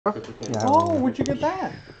Yeah, oh, where'd you get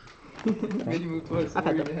that? Made you move twice. I've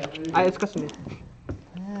had that. It's custom made.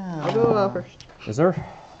 Yeah. I'll go first. Is there?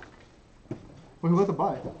 Wait, who had to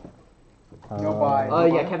buy? No buy. Oh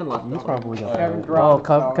yeah, Kevin left. You probably got Kevin that. dropped,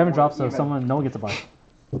 Oh, so Kevin dropped, so even. no one gets a buy.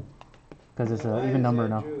 Because it's an even number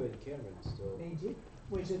now.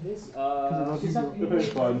 Wait, so this? It's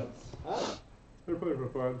fun. They're playing for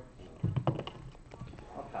fun.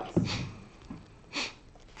 I'll pass.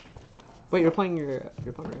 Wait, you're playing your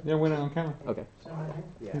opponent, right? Yeah, winning on camera. Okay.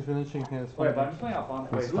 Yeah. He's finishing his Wait, but I'm just playing off on.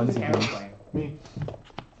 Wait, It's who's the fun camera games. playing? Me.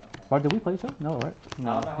 But did we play each other? No, right?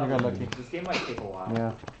 No, I don't know how you got to- lucky. This game might take a while.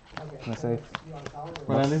 Yeah. I say.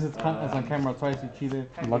 But at least it's on camera twice. You cheated.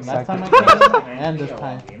 Looks Last like time I it. cheated, and this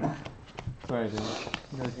time. Sorry, dude.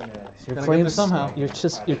 Your Gotta claims get this somehow. Your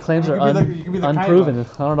claims You are could be the- you could be the unproven.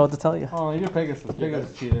 Kaiba. I don't know what to tell you. Oh, you're Pegasus.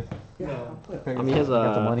 Pegasus cheated. I mean, he has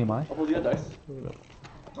Got the a. money, mine. Oh, you got dice.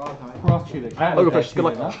 Cross cheated. Kai I'll was go that first. Good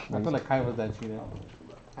luck. cheated, no? I feel like Kai was that cheated.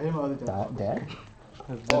 I didn't know other dice. Dad?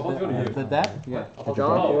 The dad? Yeah.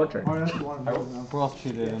 John, your turn. Oh, that's the one. Cross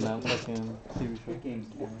cheated in that fucking TV show.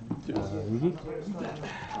 Yugi?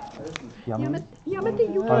 Yummy? I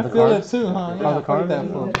Are the feel it cards? too, huh? Are Yeah, the cards? that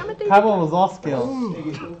fool. Kaiba was all skill.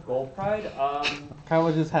 Gold Pride,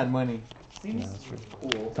 Kaiba just had money. seems that's true.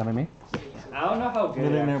 cool. Is that me? I don't know how good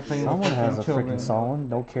Getting it there actually playing is. Someone has a Children. freaking Solon,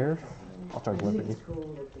 no care. I'll try to whip it.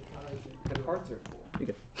 The cards are cool. You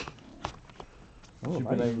good. Oh, Should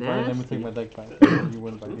be like, Nasty. Brian, let me take my deck back. You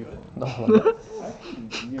win by default.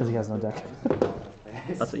 Because he has no deck.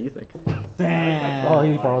 That's what you think. Damn! Oh,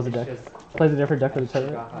 he borrows a deck. Plays a different deck for the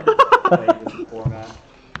turret.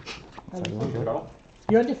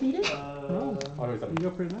 You're undefeated?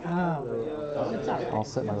 I'll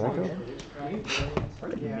set my record.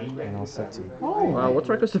 And I'll set two. What's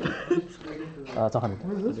Reiko's defense? It's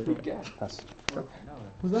 100. Pass.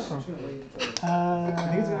 Who's that from? I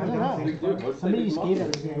don't know. Somebody just gave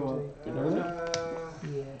it to me.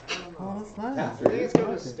 Yeah. Oh, that's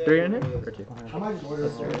nice. 3 in here? Or 2? I might just order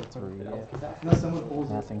Three. Unless someone pulls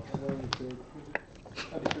it. Nothing.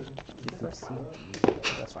 That's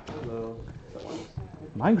fine.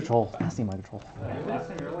 Mind control. Nasty mind control. Last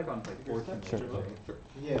time you were like on like 14. Sure.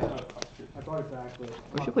 Yeah. I brought it back, but...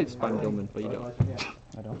 We should play Spine Gilman, but you don't.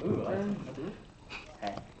 I don't.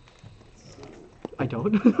 I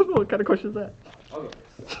don't? What kind of question is that?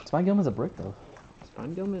 Spine Gilman's a brick, though.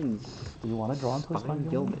 Spine Gilman's. Do you want to draw into a Spine Spine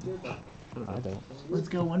Gilman? Gilman. I don't. Let's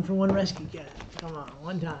go 1-for-1 rescue cat. Come on,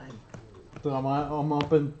 one time. So I'm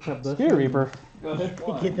up in prep this. Spear Reaper. You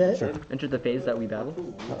get that? Sure. Enter the phase that we battle.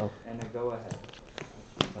 Uh-oh. And then go ahead.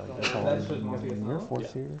 Your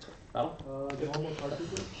force here.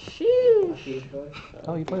 Sheesh.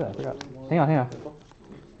 Oh, you play that. I forgot. Hang on.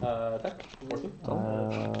 Attack. 14. No.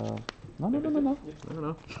 I don't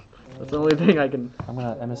know. That's the only thing I can. I'm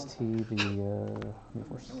gonna MST the Move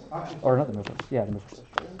Force. Or not the Move Force. Yeah, the Move Force.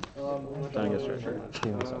 I guess sure.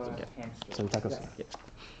 Yeah, makes sense. Yeah. So attack goes. Yeah.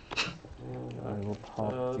 I will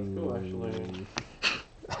pop the. cool, actually.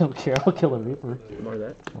 I don't care. I'll kill a Reaper. More of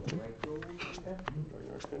that.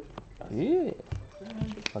 Yeah.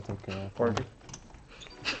 I'll take 400.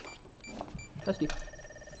 Dusty.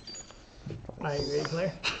 Alright, you ready,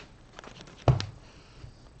 Claire?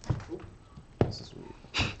 This is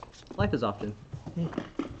weird. Life is often.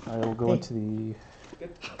 I will go into the.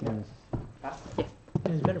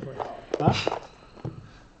 It's better for you. Huh?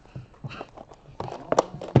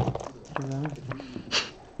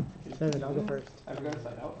 7, I'll go first.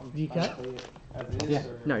 Do you cut? Yeah.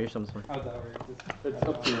 No, you're something smart. How's that work? It's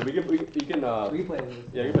up to you. We can replay this.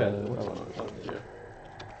 Yeah, you can.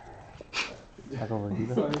 Back over to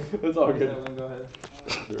Diva. It's all good. Go ahead.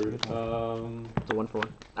 It's a 1-for-1.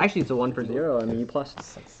 Actually, it's a 1-for-0. I mean, you plus.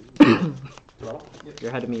 You're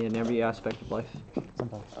ahead of me in every aspect of life.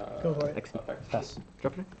 Sometimes. Go for it. Excellent. Pass.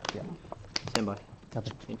 Drop it. Yeah. Stand by.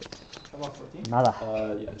 Nothing. Thank you. Nada.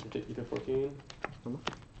 Yeah, you take 14.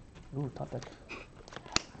 Ooh, top deck.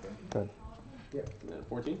 Good. And then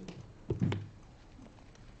 14.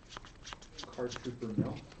 Card Trooper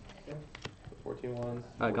Mill. 14 ones.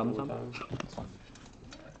 Common one time? time. That's fine.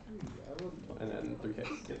 And then 3K.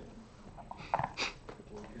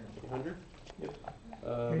 800. Yep.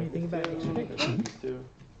 Anything about Eccentric? Two.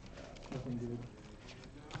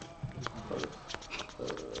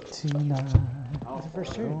 Tonight. That's the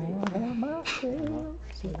first turn.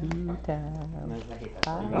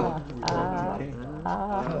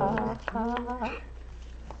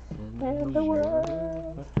 And the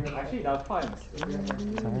world. Actually, that's fine.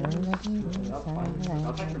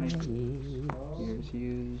 Years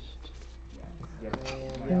used.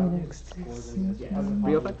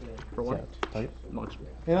 Rio effect for one. Yeah, target. Monster.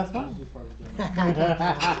 Yeah, that's fine.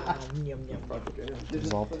 Yum yum.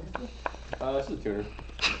 Resolved. This is a tuner.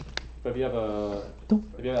 But if you have a...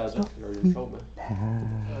 If you have Azure, you're in trouble,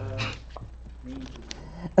 man.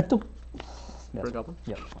 Don't. For a goblin.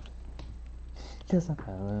 Yep. Cause I'm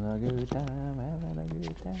having a good time, having a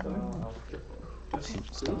good time.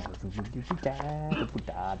 Superstar.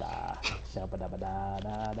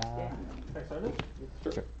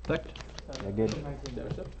 Sure. Effect. Yeah, good.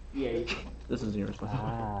 Yeah. This is yours.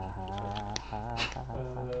 Yeah,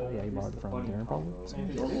 you borrowed it from Darren probably.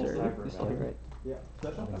 Great.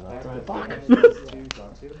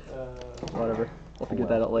 Whatever. We'll figure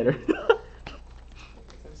that out later.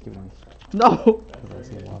 Just give it to me. No!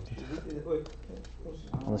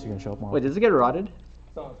 Unless you're gonna show up more. Wait, does it get rotted?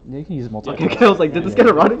 Yeah, you can use it multiple Okay, I was like, did this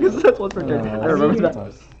get rotted? Because that's one per turn. I remember that.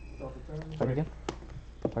 Fight again?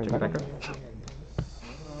 Fight Check back? back.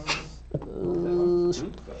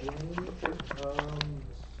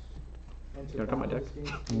 You wanna cut my deck?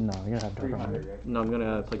 No, you're gonna have dark on it. No, I'm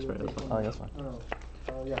gonna click spread. That's Oh, fine.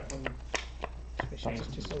 yeah, that's fine.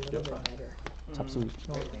 Just a little bit better. Top suite.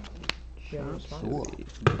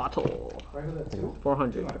 Bottle.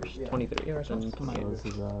 400. 23. You're So 28. this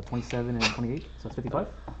is 27 and 28, so that's 55.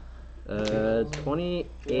 28.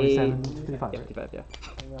 27, 55. Yeah, 55, yeah.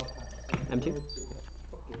 M2.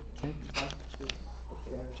 Okay.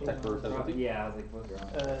 Check for 750. Yeah, I was like, what's wrong?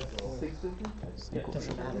 650?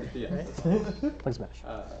 Doesn't matter, Yeah. right? Play smash.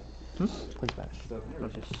 Play smash.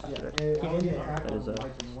 Let's just Get in there. that is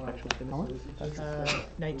actual finish.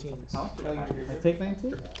 19. I take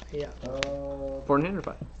 19? Yeah. 4 in hand or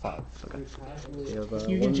 5? 5. Okay. So you have,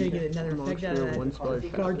 You're one gonna try to get another effect out monster, of one that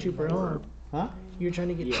splash, card trooper, huh? Huh? You're trying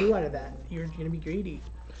to get 2 out of that. You're gonna be greedy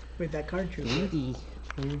with that card trooper.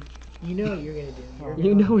 You know what you're gonna do.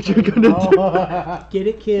 You know what you're gonna do. Get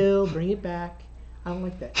it killed, bring it back. I don't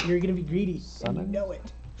like that. You're gonna be greedy, and you know it.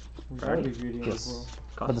 Yes.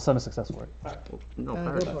 But the sun is successful, right? No, Go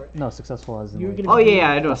prioritize. for it. No, successful as in You're like, gonna Oh be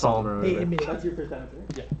yeah, I know Solomon. Hey, admit it. That's your percentage,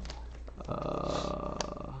 right?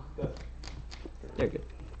 They're good.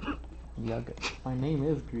 yeah, good. My name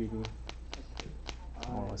is Greedy.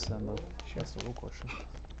 Oh, Assemble. That's the real question.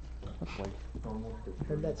 That's like,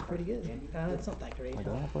 Heard that's pretty good. It's not that great. like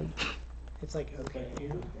that, like, It's like okay.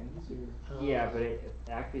 Yeah, but it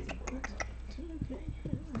actually is important.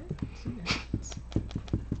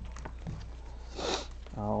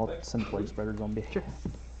 I'll send Plague Spreader Zombie. Sure.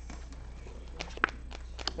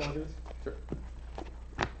 Sure.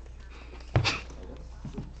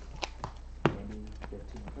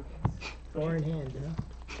 4 in hand,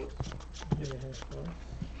 huh? Yeah, 4.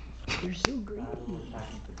 You're so greedy.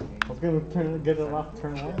 I was gonna get it off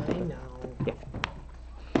turn 1. I know.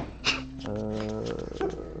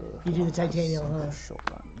 You do the titanium, huh? Short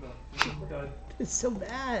run. It's so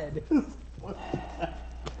bad.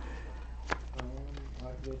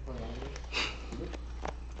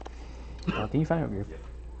 Can you find out your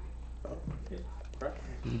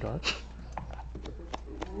dark?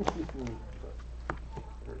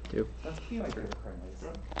 2. That's be like a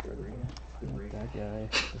That guy.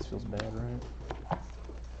 This feels bad, right?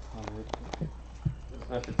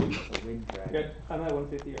 After 2. wind dragon. Good. I'm at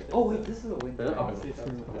 150 right there. Oh wait, this is a wind Yeah, dragon. okay.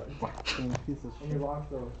 And you're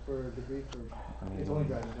locked though for debris for. It's only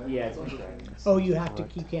dragons, right? Yeah, it's only dragons. Oh, you have to.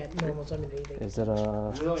 You can't normal summon anything. Is it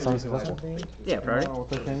a sun successful? Something Yeah, priority. No,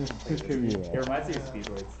 the thing is too It Yeah. reminds me of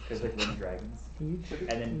Speedroids, because like wind dragons. huge.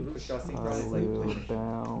 And then push cross I synchron is will like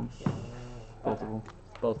bounce both of them.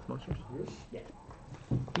 Both monsters.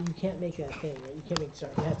 But you can't make that thing. Right? You can't make.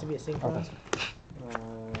 Sorry, it has to be a synchron.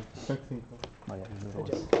 check sync. Oh yeah, you Good know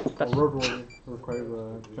job. Road warrior requires a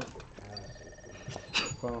check.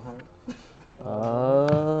 So I don't have it.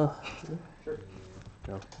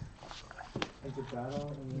 Go. Enter battle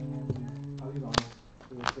and then I'll use on it.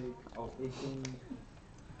 It will take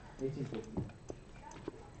 1850.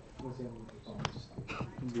 We'll see how many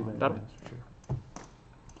Do that. Battle.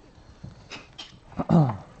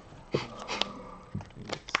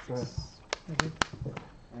 Stress.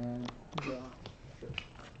 And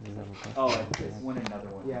Oh, it's one another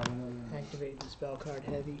one. yeah, Activate the spell card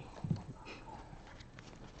heavy.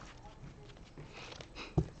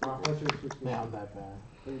 yeah, I'm that bad.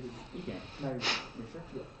 You can. No, You sure?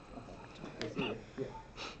 yeah. I see it.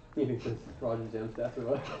 You think this Roger Jam stats or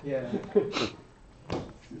what? Yeah. Too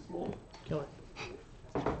small. Kill it.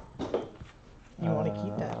 You want to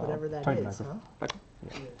keep that, whatever that Try is, to huh? back.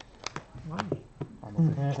 Why?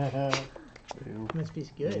 Two. Must be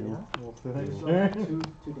good, huh? We'll see. Two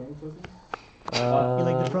damage tokens? You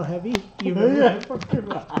like the pro heavy? You Yeah, remember?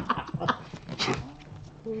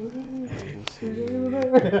 We'll see.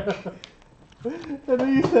 And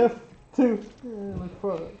then you have 2. Like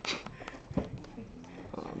fuck.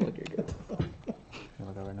 Look, you're good. I'll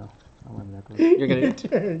look at right now. I'm running that You're gonna Your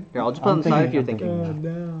turn. Here, I'll just put it on the side if you're thinking. Oh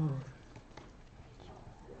no.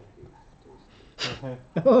 Okay.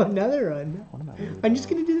 Oh, another one. What am I worried I'm just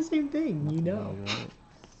about? gonna do the same thing, you know.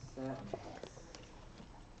 Yeah,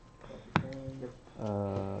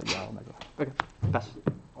 I'll go. Okay, pass.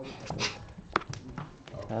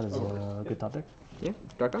 That is a good top deck. Yeah,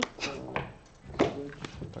 dark on.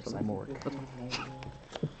 Dark side more work.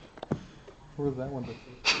 Where's that one?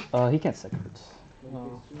 He can't set cards.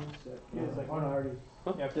 No.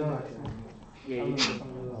 Huh? Yeah, you can.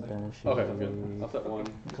 I'll banish you. Okay, I'm good. I'll set one.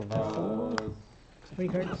 How many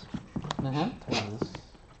cards? Uh-huh. This.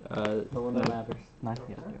 The one that matters. 9?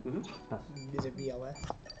 Yeah. Is it VLS?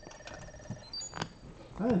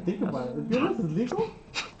 I didn't think about it. The VLS is legal?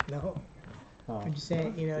 No. Oh. I'm just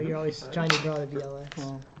saying, you know, you're always trying to draw the VLS.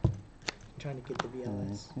 Oh. Trying to get the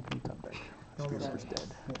VLS. Top deck. Oh, Spear's right. first dead.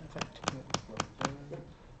 Effect.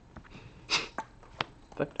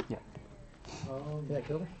 Effect. Yeah. Is that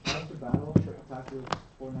cool? After battle, attack with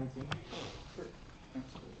 419.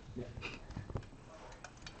 Yeah.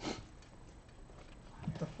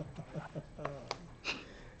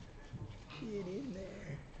 Get in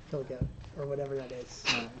there. Kill goat, or whatever that is.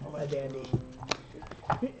 A dandy.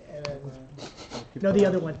 And then, no, the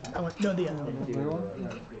other one. I want, no, the other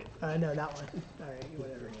one. No, that one. Alright,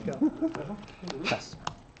 whatever. Go. Pass.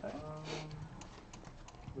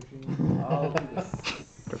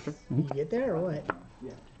 You get there or what?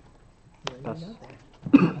 Yeah. No, you're Pass. not there.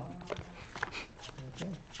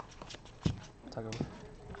 Okay. Talk over.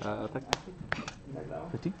 Effect.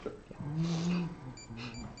 15?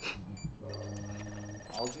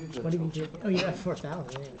 I'll do the. What did you do? Oh, you're at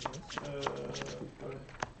 4,000.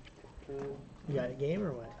 You got a game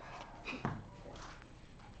or what?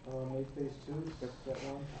 Make phase 2, step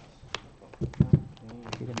 1.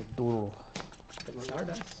 You're gonna duel.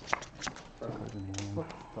 Stardust.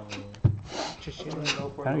 Just shoot him.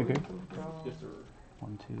 How do you agree? Yes, sir.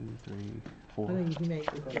 1, 2, 3, Oh, 4. no, you can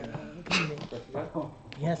make, what can you make?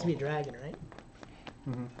 He has to be a dragon, right?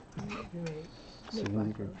 Mm-hmm. You make- So make you black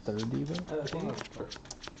need your rose. third diva?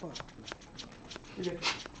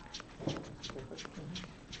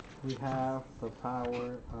 We have the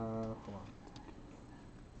power, hold on.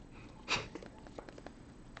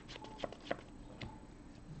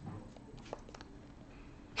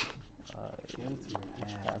 Get it to your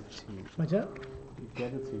hand. Have to. What's up? You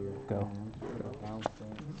get it to your Go. hand. Bounce it.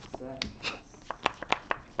 Set.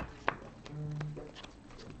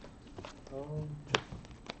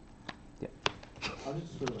 Yeah. I'll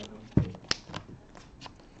just screw it up.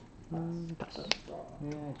 Pass.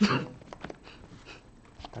 Yeah, sure.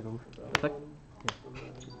 Talk over. Effect.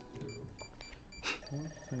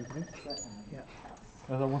 23. Yeah. Is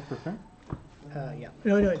that 1%? Yeah.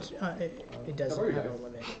 No, it doesn't have a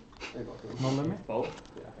limit. No limit? Both?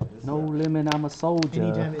 No limit, I'm a soldier.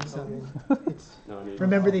 Anytime it's summoned, it's. No, I need.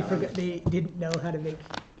 Remember, they forgot. They didn't know how to make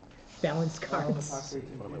balanced cards. Yeah, just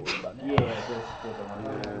the one.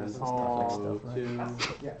 And Oh, two.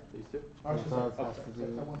 Yeah. These two. So it has to be,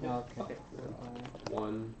 okay.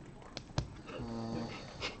 One.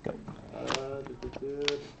 Go.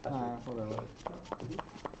 Whatever.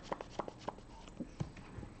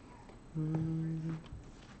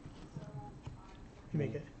 You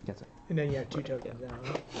make it, Gets it. and then you have 2 tokens now.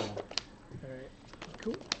 Huh? All right.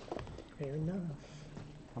 Cool. Fair enough.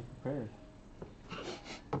 I'm prepared.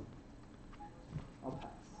 I'll pass.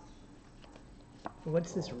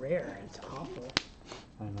 What's this rare? It's awful.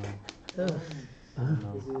 I know. Ugh. I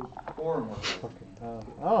know. Is it 4 or more. Fucking tough.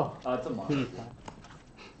 Oh! It's a monster.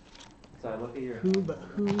 So I look at your.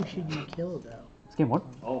 Who should you kill though? It's game 1.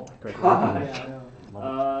 Oh my Great. god. yeah, I know.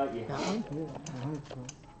 Yeah. That one?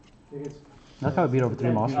 I think it's That's how I beat over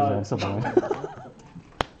 3 monsters and I'm still going.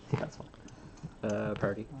 Yeah, that's fine.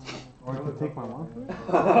 Priority. Or you can take my one.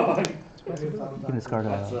 You can discard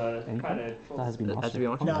That's anything. kind That of. has to be It has to be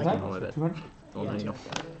monster. on. No, I Oh, can't. my bad. 200? Oh, no, you know.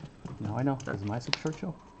 No, I know. This is my super short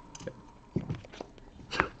show.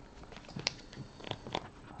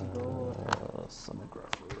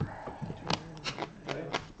 Sonographer.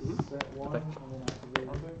 set 1 and then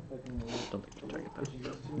activate second one. Don't think you'll target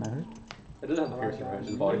that. Matter? It doesn't have the piercing, right? It's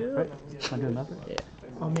just body. Right. Want to do another? Yeah.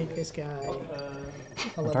 I'll make this guy a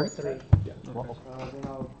level Target? 3. Well, Then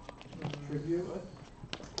I'll tribute.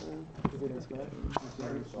 Is it a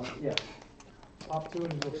spell? Yeah. top two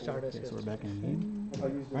and you go Stardust Okay, so goes we're to back in 15. game. If I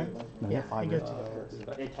use the Right? life. No, Yeah, yeah, 5 it goes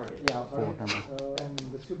right? to It target. Yeah, I'll Four, target. never mind. And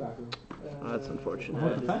the two back row. Oh, that's unfortunate.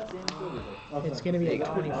 What's the Does fact? that stand still? Oh, It's sorry. gonna be Big.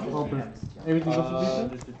 like 24. Open. Everything goes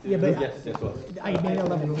to defense? Yeah, but yes, yes, well. I made a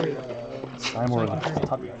level 3. I'm more So I can turn it.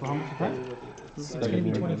 top. For how much attack? It's gonna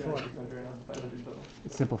be 24.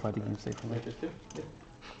 It's simplified the game state for me.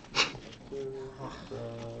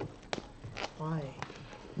 Why?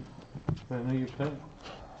 But I know you're playing.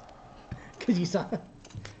 Because you saw.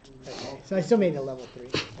 Okay, so I still made a level 3.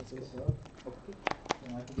 That's cool.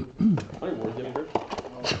 How many wards do you have in group?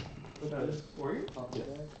 Warrior? Yes.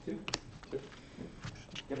 Two.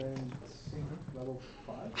 And sync level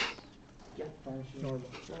 5. Yeah. Vanishing. Normal.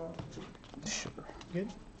 Sure. Good?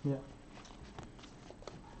 Yeah.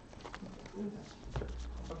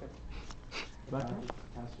 Okay. Back row?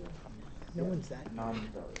 No one's that.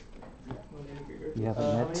 You have a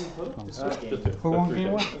net. Oh, Just two. For one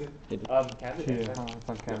game guys. what? Cabinet. Yeah, if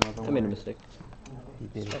I can. I made a mistake. you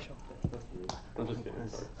did it. Special. I'm just kidding,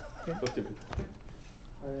 sorry. Okay. Those two.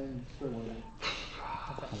 And square one.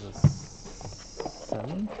 Has a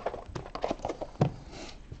 7.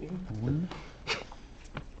 1.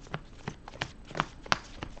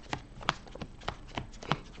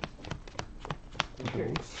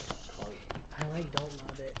 I like don't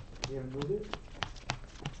love it. You haven't moved it?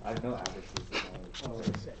 I have no averages. Oh,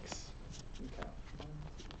 6.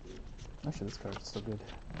 Actually, this card is still good.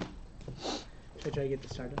 Should I try to get the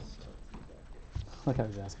Stardust? Like I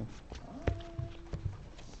was asking. I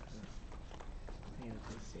gotta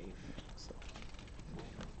play safe. So.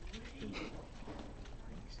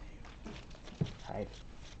 Safe. Hide.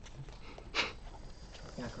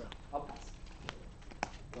 Macro. I'll pass.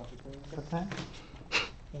 drop the thing. Attack?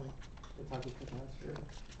 1. Attack with catastrophe.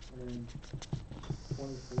 And then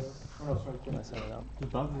 24. Oh no, sorry, Can I set it up? The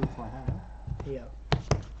bounces into my hand, huh? Yeah.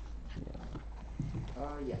 Yeah.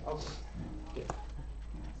 Yeah. Okay. Yeah.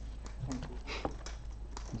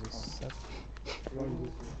 Just set. You want to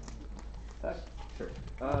use this Sure.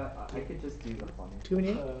 I could just do the funny. 2 and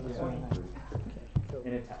 8? Yeah. Okay, cool.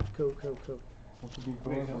 And attack. Cool, cool, cool. What could be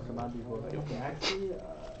goals, what could not be goals? Okay, actually,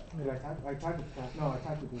 did I attack? I attacked with catastrophe. No, I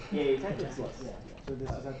attacked with this. Yeah, you attack with plus. Yeah. So this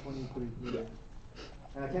is at 23. Yeah.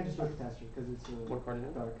 And I can't just do a catastrophe because it's What card is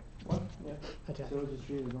it? dark. What? Yeah. Attack. So it'll just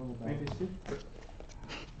treat it as normal battle. Maybe it's two?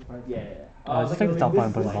 If I Yeah. Just take the top line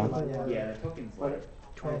and put it this on. one, Yeah, the token's But like.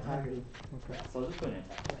 1200 Yeah, so I'll just put an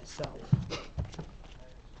attack. myself.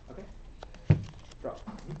 Okay. Drop.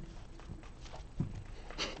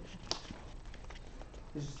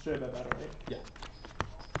 This is straight by battle, right? Yeah.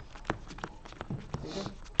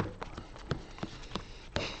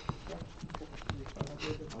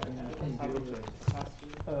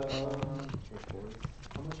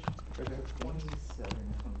 How much? 27.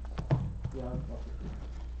 Yeah, I'll drop it.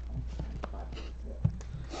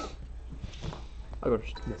 I'll go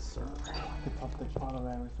first. Yes, sir. I could top the pot of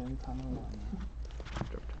everything time I want.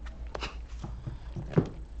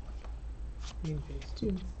 Green phase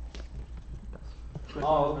 2.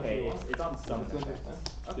 Oh, okay. It's on some effects.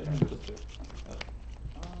 Okay. Yeah, just two.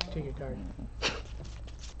 Take your card.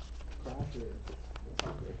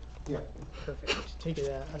 Yeah. Perfect. Take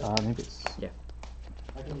it out. Maybe it's. Yeah.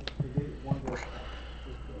 I can negate one of the.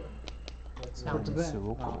 Sounds It's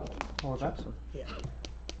Sirocco. Oh, that's Yeah.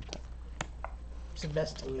 It's the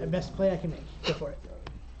best play I can make. Go for it.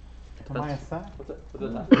 to my side. What's it? What's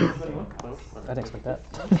it? Attack? No? I didn't expect that.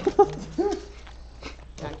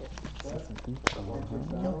 Attack it.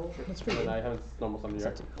 Uh-huh. No, that's pretty And I good. haven't normal summoned you,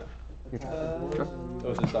 right? Your turn. It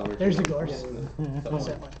was just down. There's the Gorse. So-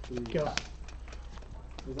 Set one. Go.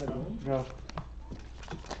 Was that good? Go.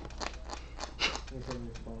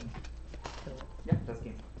 Yeah, that's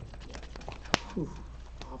game. Oof.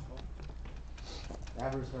 Awful.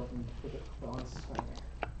 Avers helped me put it on side.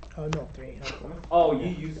 Oh, no, 3. Oh, you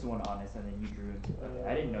used one honest and then you drew into it.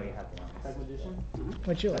 I didn't know you had the honest. Attack magician?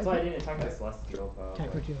 What's your That's why I life? didn't attack the celestial.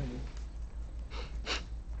 Attack for 200.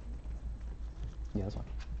 Yeah, that's fine.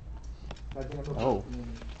 I think I'm Oh.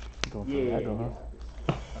 Going for Yeah, aggro,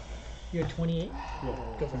 huh? You're 28?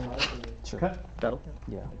 Go for it. Sure. Cut. Battle.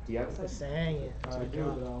 Yeah. Do you have a Just set? saying it. That's I a good do,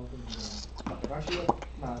 job. but I don't think. Actually,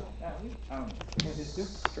 nah. I don't know. Can't just do?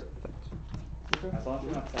 Sure. As long as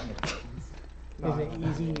you're not setting it. Is it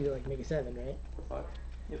easy to like make a 7, right? 5.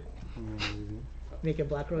 Make a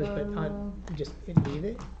black rose, but on just leave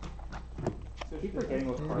it. Keep forgetting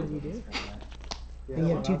what What cards did you you do? do? And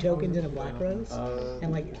you have 2 tokens and a black rose, Uh,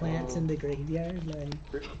 and like plants in the graveyard. Like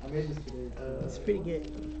I made this today. it's pretty good.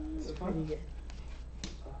 It's pretty good.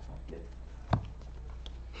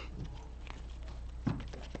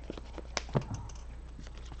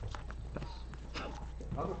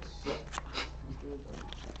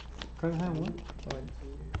 Current hand one? One.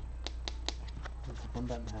 It's one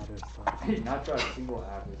that matters. So. I did not draw a single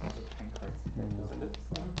average for 10 cards. Send it.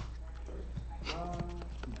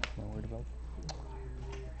 Not worried about.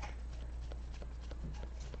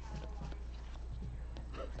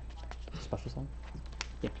 Special song?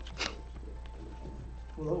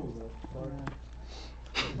 Whoa,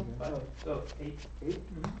 So, 8.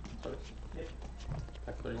 Sorry.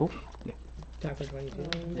 Tax 30. Cool. Tackle 22.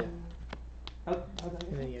 Yeah. And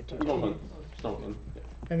then you have two. Hold on. Just don't win. Yeah.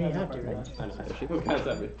 I mean, you have to, right? I know. It was kind of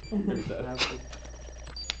sad. Maybe sad. Alright.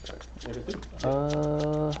 Everything?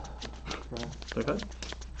 Play card?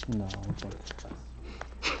 No, I don't think.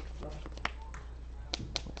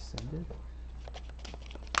 Send it?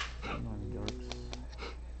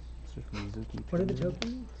 What are the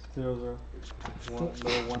tokens? 0, 0. One,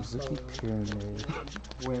 lower one. Suzuki Pyramid.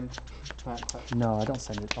 Win. Pass. No, I don't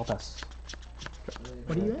send it. I'll pass.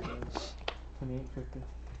 What are you at? 28.50.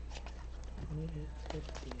 28.50.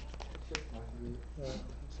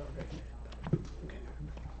 That's not very good.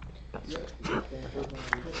 Okay.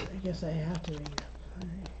 I guess I have to make it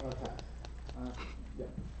up.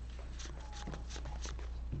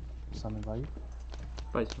 Summon Vayu.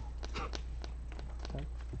 Bye.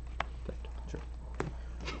 Sure.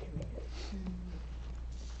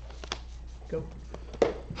 Go.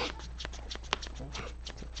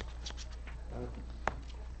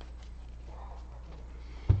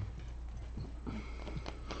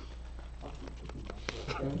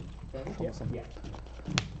 Yeah.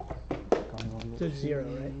 So it's 0,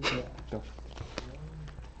 right? Yeah. Go.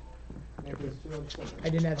 I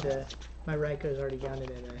didn't have the. My Raiko's already counted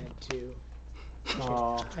and I had 2.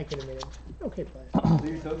 Oh. I could have made it. Okay, play. Do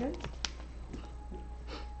your tokens?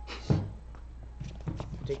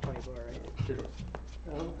 You take 24, right? Sure.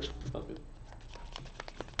 Sounds good.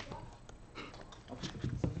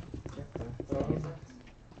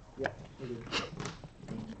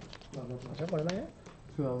 So what am I at?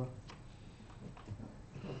 2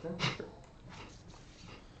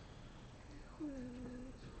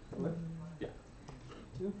 Yeah.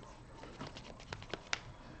 2.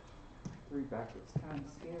 3 backwards. Kind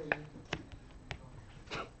of scary.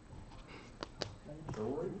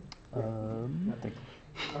 Think.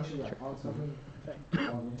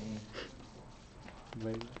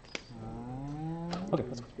 Wait. Okay,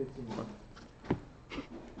 let's go.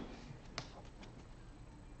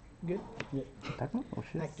 Good. Yeah. Attack mode? Oh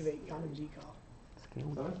shit. Activate common G call.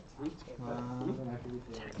 Scale.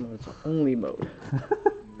 Attack mode's the only mode.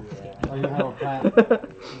 Oh, you have a plan.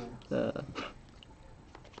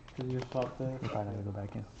 Did you stop there? I'm probably not gonna go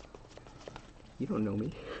back in. You don't know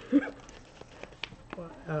me.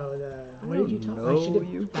 Oh, the. I What did you don't tell? I should know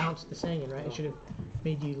have you. bounced the singing, right? I should have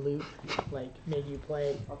made you loop, like made you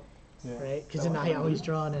play, Yeah. right? Because then I always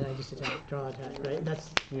draw and then I just attack, right? That's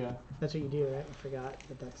Yeah. what you do, right? I forgot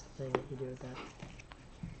that that's the thing that you do with that.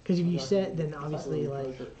 Because if you set, then obviously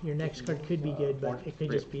like your next card could be good, but it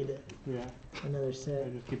could just be the Yeah. another I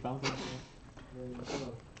set. just keep bouncing.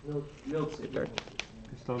 Milk. Good card.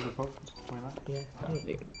 You still the poke? Why not? Yeah.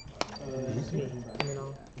 Hey, Yeah. it's me. And then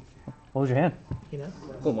I'll, What was your hand? you know.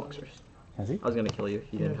 Full boxers. Has he? I was gonna kill you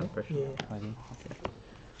if you didn't have pressure. Yeah. I do. Okay.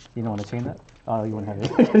 You don't want to chain that? Oh, you wouldn't have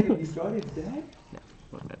it. He's got it dead?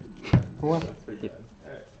 Not bad. What? Yeah.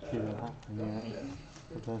 Yeah.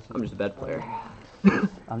 I'm just a bad player.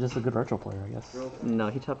 I'm just a good retro player, I guess. No,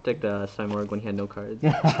 he top decked Cyborg when he had no cards.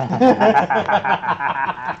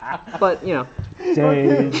 But, you know,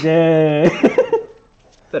 JJ.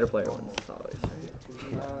 better player wins, always.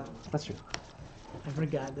 That's true. I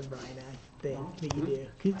forgot the Brian act thing that you do.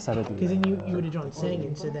 Because Decided to do then that. you would have drawn Sang,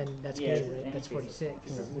 and so then that's good, right? That's 46.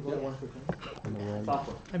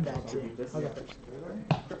 I'm bad too. I'll go first.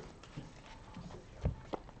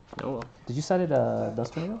 Oh well. Did you set it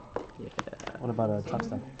Dust Tornado? Yeah. What about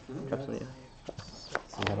Chopstone? Capsule, yeah.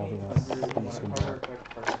 So you got all the things in there.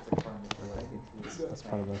 That's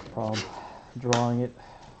part of the problem. Drawing it.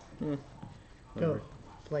 Go.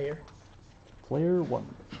 Player. Player 1.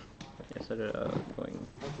 Yeah, set it going.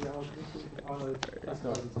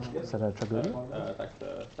 Set a Tragedy? Attack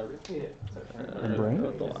the target. And Brain?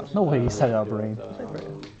 The last. No way you set it out Brain.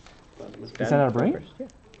 You set it out Brain? First, yeah.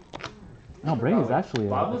 No, Brain is actually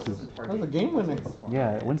Bottomless a... isn't That's a target. game winner.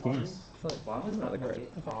 Yeah, it wins games. Bottomless is not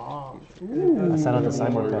target. Oh. I set out the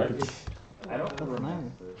Cyborg package. I don't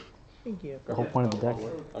remember. Thank you. The whole point of the deck.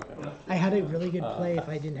 Okay. I had a really good play if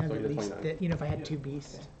I didn't have So at you did least 29. that. You know, if I had 2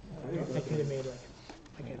 beasts, I could have made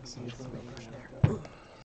like a beast right there.